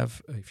we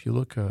have, if you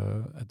look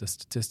at the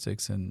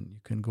statistics, and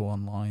you can go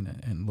online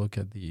and look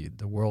at the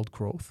world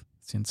growth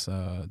since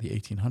the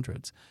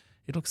 1800s,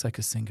 it looks like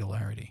a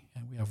singularity.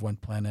 And we have one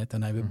planet,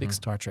 and I'm a big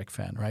Star Trek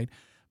fan, right?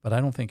 But I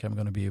don't think I'm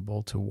going to be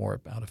able to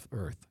warp out of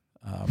Earth.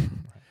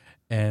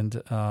 And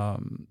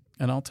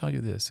I'll tell you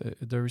this,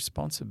 the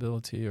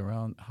responsibility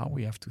around how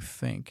we have to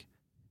think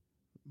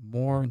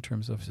more in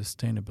terms of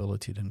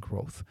sustainability than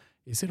growth.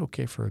 Is it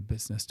okay for a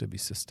business to be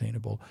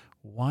sustainable?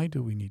 Why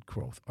do we need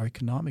growth? Our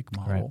economic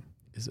model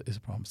is a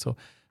problem. So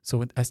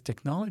as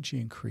technology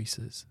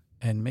increases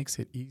and makes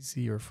it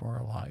easier for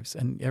our lives,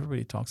 and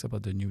everybody talks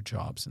about the new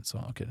jobs and so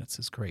on. Okay, that's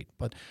just great,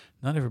 but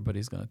not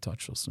everybody's going to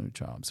touch those new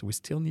jobs. We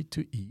still need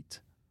to eat.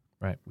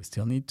 Right. We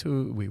still need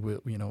to. We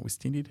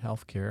still need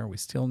healthcare. We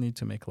still need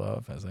to make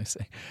love, as I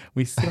say.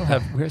 We're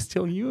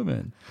still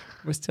human.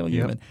 We're still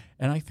human.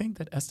 And I think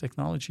that as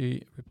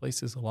technology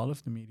replaces a lot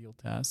of the medial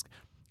tasks,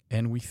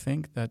 and we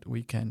think that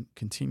we can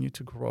continue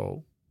to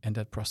grow, and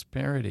that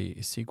prosperity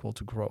is equal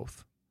to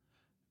growth,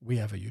 we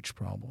have a huge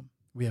problem.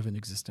 We have an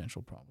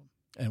existential problem,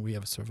 and we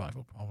have a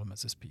survival problem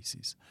as a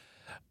species.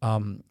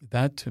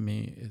 That to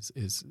me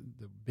is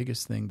the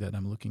biggest thing that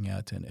I'm looking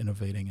at and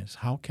innovating is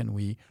how can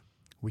we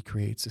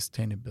create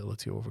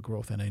sustainability over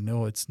growth. And I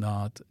know it's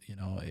not,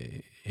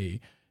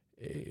 an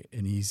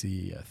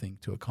easy thing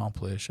to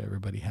accomplish.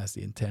 Everybody has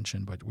the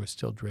intention, but we're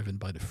still driven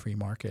by the free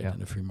market,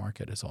 and the free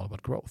market is all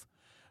about growth.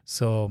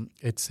 So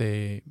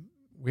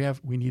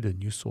we need a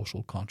new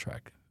social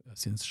contract.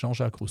 Since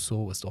Jean-Jacques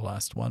Rousseau was the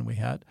last one we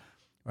had,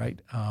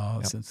 right?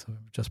 Since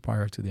just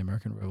prior to the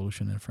American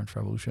Revolution and the French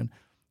Revolution,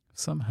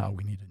 somehow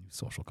we need a new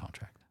social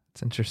contract.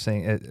 It's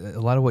interesting.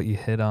 A lot of what you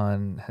hit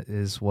on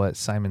is what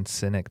Simon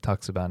Sinek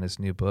talks about in his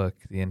new book,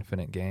 The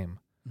Infinite Game.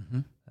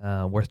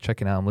 Mm-hmm. Worth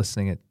checking out. I'm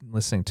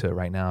listening to it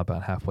right now,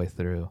 about halfway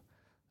through.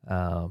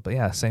 But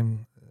yeah,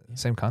 same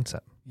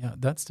concept. Yeah,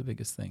 that's the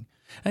biggest thing.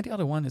 And the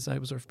other one is I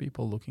observe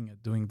people looking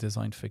at doing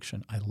design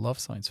fiction. I love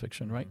science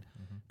fiction, right?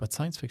 Mm-hmm. But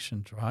science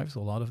fiction drives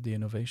a lot of the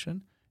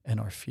innovation and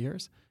our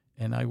fears.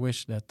 And I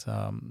wish that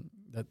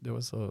that there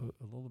was a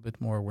little bit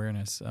more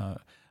awareness.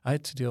 I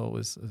had to deal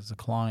with as a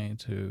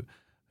client who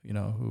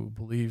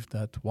believed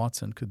that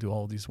Watson could do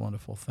all these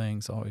wonderful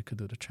things. Oh, it could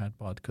do the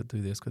chatbot, could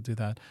do this, could do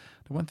that.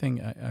 The one thing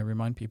I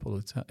remind people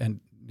is,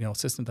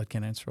 system that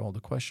can answer all the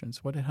questions,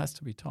 but it has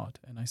to be taught.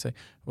 And I say,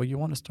 well, you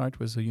want to start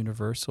with a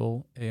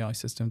universal AI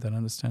system that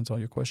understands all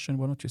your questions?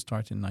 Why don't you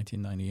start in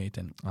 1998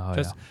 and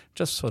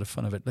just for the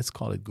fun of it, let's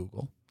call it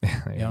Google.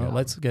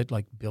 Let's get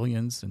like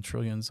billions and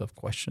trillions of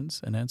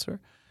questions and answer.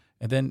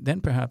 And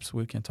then perhaps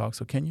we can talk.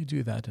 So can you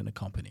do that in a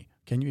company?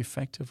 Can you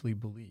effectively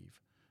believe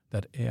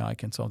that AI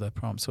can solve that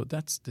problem? So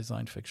that's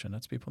design fiction.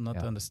 That's people not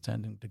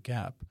understanding the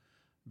gap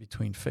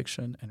between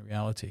fiction and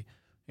reality.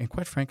 And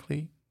quite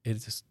frankly, it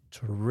is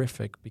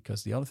terrific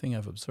because the other thing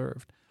I've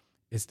observed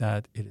is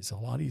that it is a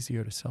lot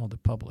easier to sell the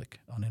public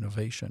on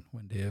innovation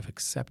when they have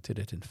accepted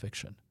it in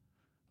fiction,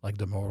 like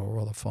the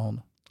Motorola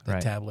phone,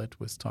 the tablet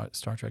with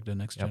Star Trek The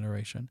Next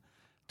Generation.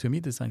 To me,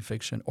 design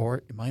fiction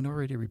or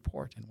Minority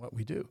Report in what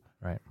we do,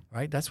 right?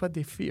 That's what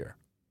they fear.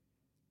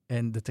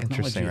 And the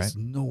technology Interesting, is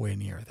nowhere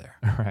near there.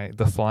 Right.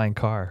 The flying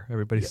car.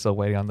 Everybody's still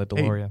waiting on the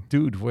DeLorean. Hey,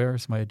 dude,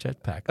 where's my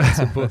jetpack? That's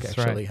a book, That's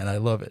actually, right. and I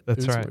love it.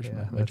 That's Dude, right. where's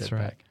Yeah, my that's jetpack?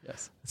 right.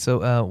 Yes.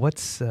 So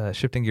what's,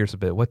 shifting gears a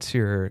bit, what's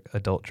your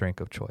adult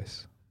drink of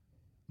choice?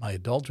 My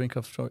adult drink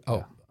of choice?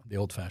 Oh, the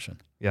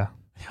old-fashioned. Yeah.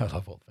 I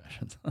love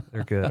old-fashions.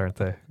 They're good, aren't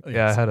they? Oh,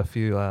 Yeah, I yes. had a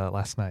few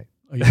last night.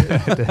 Oh, you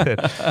did?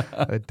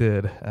 I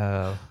did.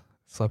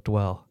 Slept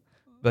well.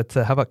 But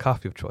how about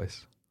coffee of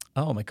choice?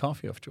 Oh, my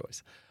coffee of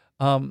choice.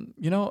 A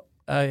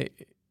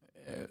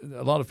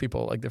lot of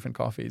people like different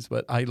coffees,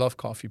 but I love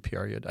coffee,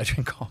 period. I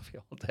drink coffee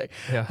all day.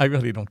 Yeah. I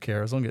really don't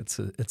care as long as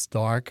it's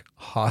dark,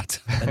 hot,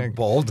 and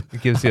bold.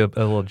 It gives you a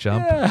little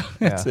jump. Yeah,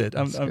 that's it.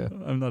 that's good.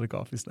 I'm not a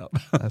coffee snob.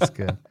 That's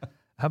good.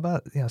 How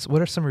about, so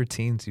what are some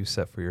routines you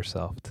set for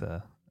yourself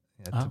to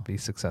be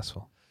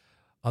successful?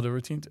 Other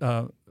routines,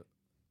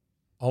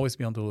 always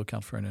be on the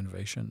lookout for an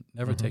innovation.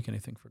 Never take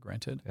anything for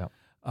granted. Yeah.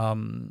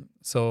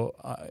 So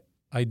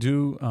I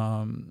do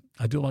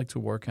like to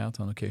work out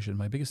on occasion.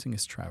 My biggest thing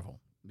is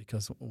travel,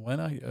 because when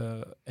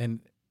those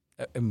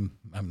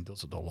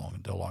are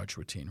the large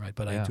routine, right?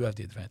 But I do have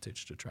the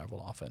advantage to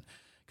travel often,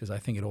 because I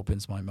think it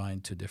opens my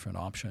mind to different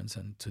options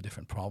and to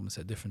different problems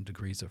at different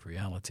degrees of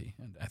reality.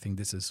 And I think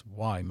this is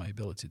why my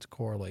ability to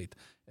correlate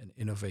and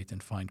innovate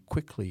and find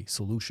quickly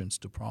solutions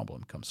to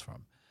problem comes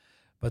from.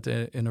 But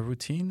in a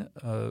routine,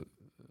 I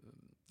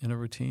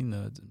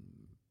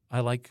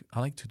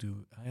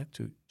have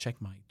to check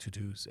my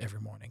to-dos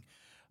every morning.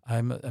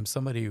 I'm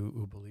somebody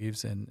who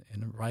believes in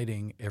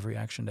writing every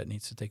action that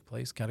needs to take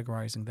place,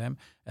 categorizing them,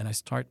 and I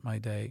start my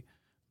day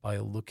by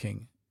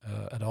looking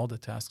at all the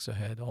tasks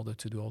ahead, all the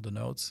to-do, all the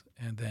notes,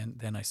 and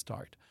then I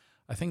start.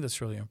 I think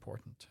that's really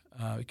important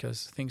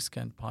because things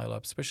can pile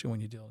up, especially when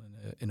you deal in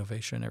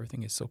innovation.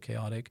 Everything is so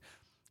chaotic.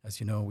 As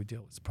you know, we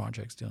deal with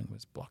projects dealing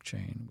with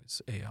blockchain,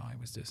 with AI,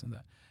 with this and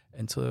that.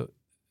 And so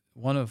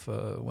one of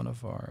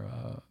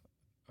our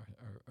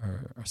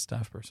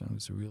staff person,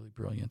 who's really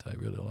brilliant, I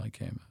really like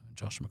him,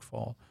 Josh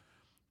McFall,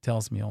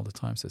 tells me all the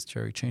time, says,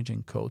 Thierry,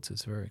 changing codes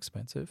is very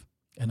expensive.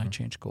 And I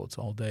change codes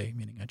all day,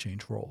 meaning I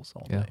change roles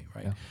all day,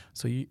 right? Yeah.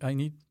 So I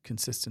need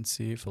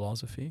consistency,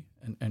 philosophy.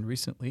 And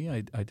recently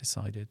I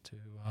decided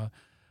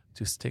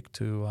to stick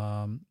to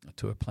a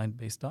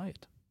plant-based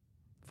diet.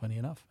 Funny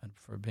enough, and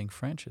for being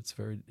French, it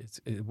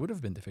would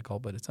have been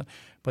difficult, but it's not.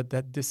 But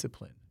that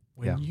discipline,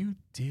 when you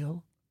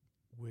deal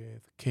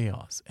with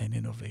chaos and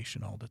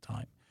innovation all the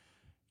time,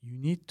 you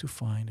need to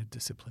find a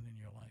discipline in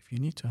your life. You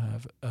need to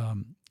have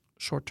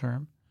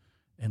short-term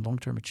and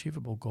long-term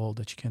achievable goal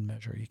that you can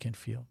measure, you can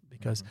feel,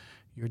 because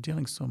you're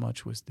dealing so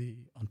much with the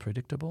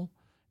unpredictable,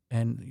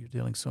 and you're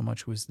dealing so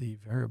much with the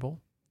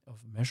variable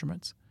of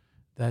measurements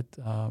that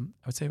I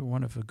would say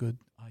one of a good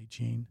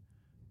hygiene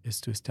is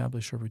to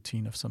establish a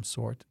routine of some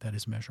sort that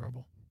is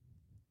measurable.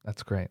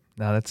 That's great.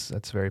 No,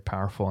 that's very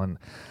powerful. And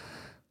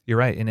you're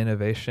right, in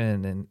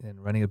innovation and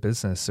running a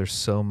business, there's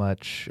so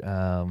much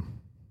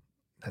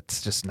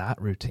that's just not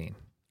routine.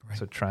 Right.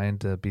 So trying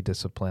to be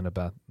disciplined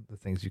about the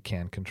things you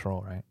can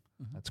control, right?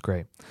 Mm-hmm. That's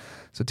great.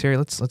 So Thierry,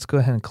 let's go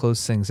ahead and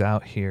close things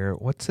out here.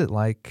 What's it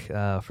like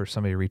for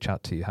somebody to reach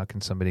out to you? How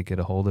can somebody get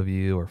a hold of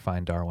you or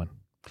find Darwin?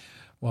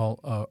 Well,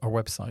 our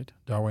website,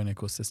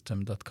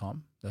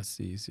 darwinecosystem.com. That's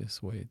the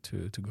easiest way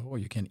to go. Or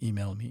you can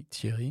email me,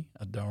 Thierry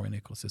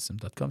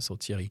 @darwinecosystem.com. So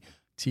Thierry,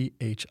 Thierry.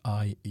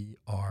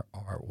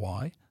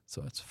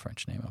 So it's a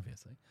French name,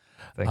 obviously.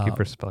 Thank you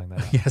for spelling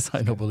that out. Yes,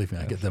 I know. Believe me,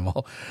 I get them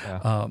all.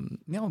 Yeah.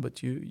 No,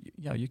 but you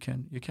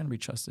can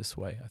reach us this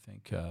way, I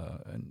think,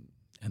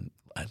 and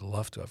I'd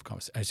love to have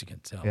conversations. As you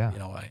can tell,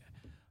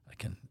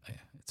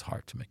 it's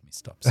hard to make me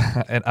stop.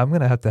 And I'm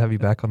going to have you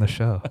back on the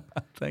show.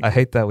 Thank I you.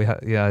 hate that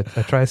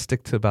I try to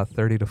stick to about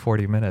 30 to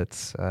 40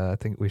 minutes. I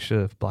think we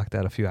should have blocked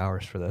out a few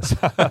hours for this,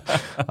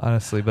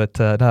 honestly. But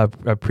no,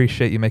 I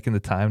appreciate you making the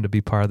time to be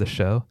part of the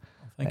show.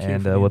 Thank you.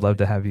 And would love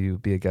to have you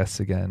be a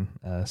guest again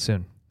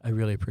soon. I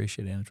really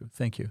appreciate it, Andrew.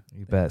 Thank you.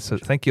 You bet. So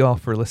thank you all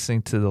for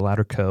listening to the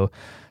Louder Co.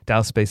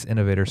 Dallas-based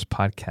Innovators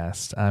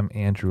podcast. I'm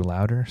Andrew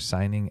Louder,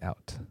 signing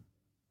out.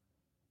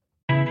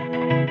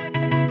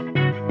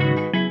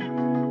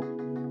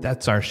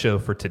 That's our show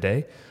for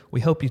today.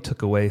 We hope you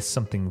took away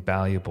something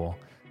valuable.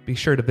 Be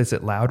sure to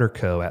visit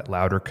LouderCo at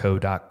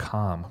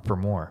louderco.com for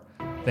more.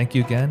 Thank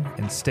you again,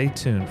 and stay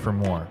tuned for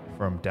more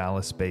from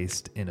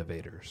Dallas-based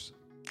Innovators.